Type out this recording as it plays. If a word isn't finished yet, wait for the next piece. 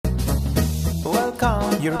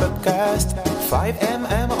Welcome, your podcast,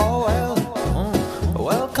 5mmol.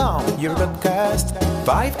 Welcome, your podcast,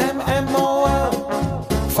 5mmol.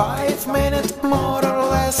 5 minutes more or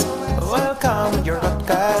less. Welcome, your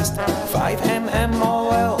podcast,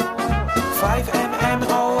 5mmol. 5mmol.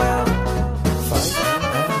 5mmol.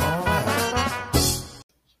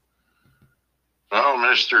 Well,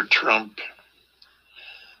 Mr. Trump,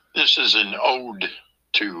 this is an ode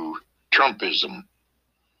to Trumpism.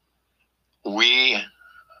 We,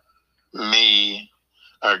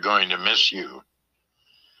 are going to miss you.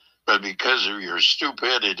 But because of your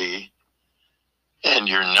stupidity and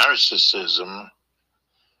your narcissism,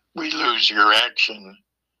 we lose your action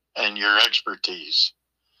and your expertise.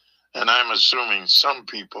 And I'm assuming some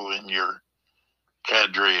people in your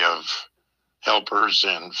cadre of helpers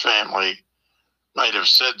and family might have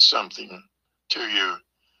said something to you,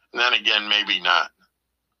 and then again, maybe not.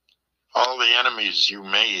 All the enemies you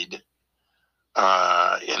made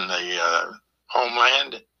in the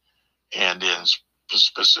homeland and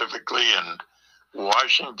specifically in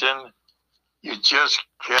Washington, you just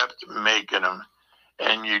kept making them,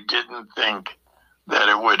 and you didn't think that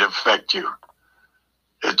it would affect you.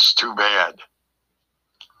 It's too bad.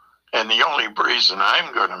 And the only reason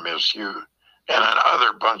I'm going to miss you and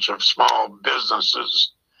another bunch of small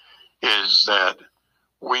businesses is that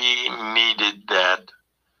we needed that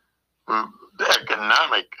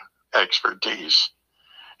economic expertise,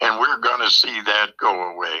 and we're going to see that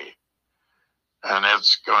go away, and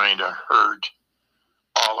it's going to hurt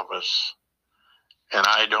all of us. And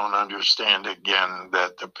I don't understand, again,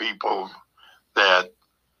 that the people that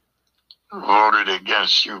voted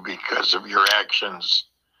against you because of your actions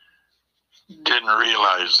didn't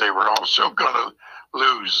realize they were also going to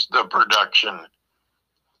lose the production.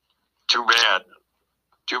 Too bad.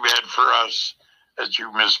 Too bad for us that you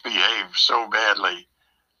misbehaved so badly.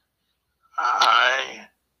 I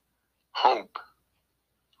hope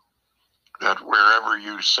that wherever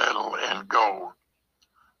you settle and go,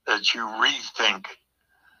 that you rethink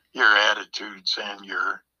your attitudes and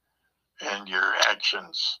your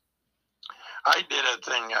actions. I did a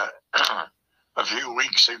thing a few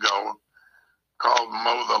weeks ago called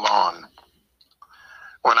Mow the Lawn.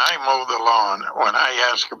 When I mow the lawn, when I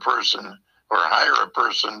ask a person or hire a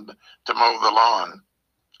person to mow the lawn,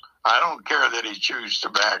 I don't care that he chews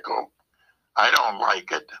tobacco. I don't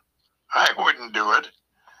like it. I wouldn't do it.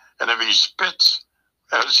 And if he spits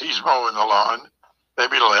as he's mowing the lawn,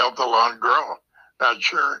 maybe it'll help the lawn grow. Not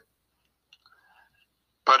sure.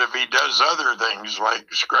 But if he does other things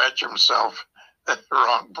like scratch himself at the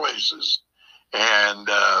wrong places and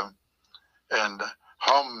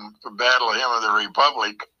hum the Battle Hymn of the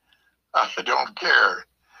Republic, I don't care.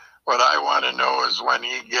 What I want to know is when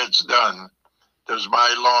he gets done, does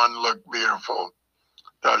my lawn look beautiful?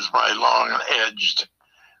 Does my lawn edged?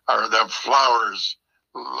 Are the flowers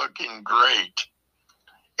looking great?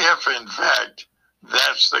 If, in fact,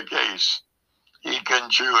 that's the case, he can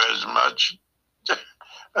chew as much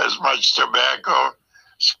tobacco,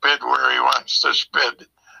 spit where he wants to spit,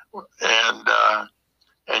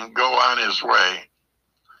 and go on his way.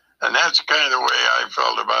 And that's kind of the way I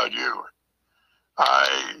felt about you.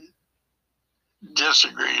 I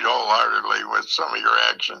disagreed wholeheartedly with some of your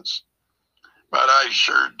actions, but I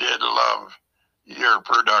sure did love your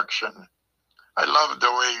production. I loved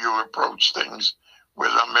the way you approached things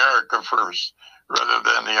with America first, rather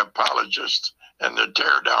than the apologists and the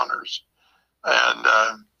tear-downers, and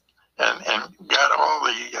got all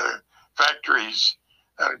the factories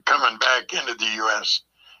coming back into the U.S.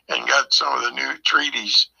 and got some of the new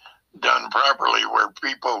treaties done properly where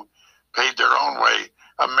people paid their own way.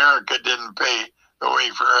 America didn't pay the way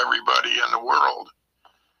for everybody in the world.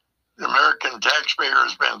 The American taxpayer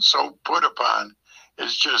has been so put upon,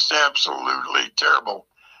 it's just absolutely terrible.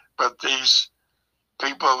 But these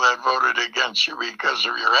people that voted against you because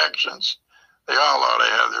of your actions, they all ought to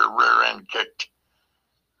have their rear end kicked.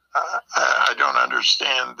 I don't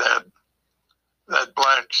understand that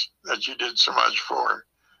blacks that you did so much for,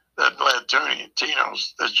 that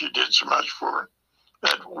Latinos that you did so much for,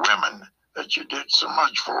 that women that you did so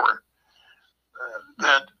much for,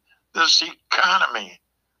 that this economy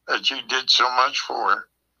that you did so much for,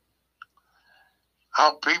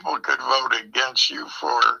 how people could vote against you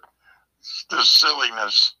for the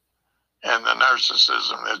silliness and the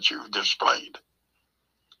narcissism that you've displayed.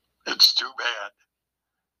 It's too bad.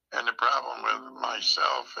 And the problem with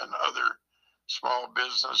myself and other small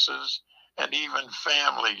businesses and even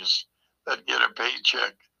families that get a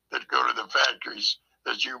paycheck that go to the factories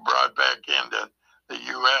that you brought back into the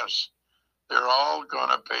U.S., they're all going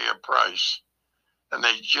to pay a price. And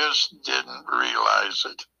they just didn't realize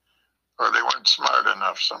it. or they weren't smart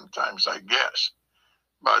enough sometimes, I guess.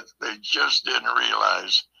 But they just didn't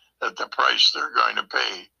realize that the price they're going to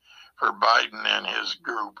pay for Biden and his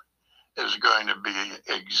group is going to be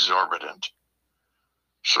exorbitant.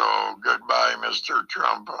 So goodbye, Mr.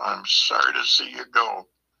 Trump. I'm sorry to see you go.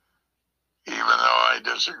 Even though I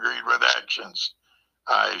disagreed with actions,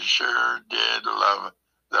 I sure did love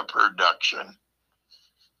the production.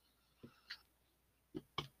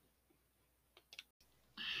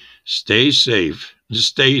 Stay safe.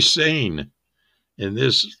 Stay sane. In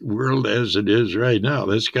this world as it is right now,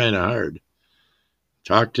 that's kind of hard.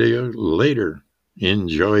 Talk to you later.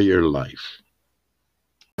 Enjoy your life.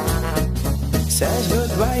 Says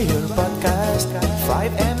goodbye your podcast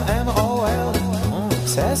 5mmol.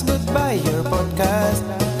 Says goodbye your podcast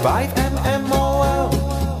 5mmol.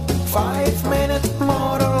 5 minutes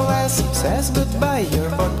more or less. Says goodbye your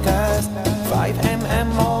podcast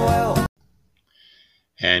 5mmol.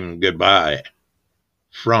 And goodbye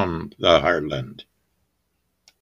from the Heartland.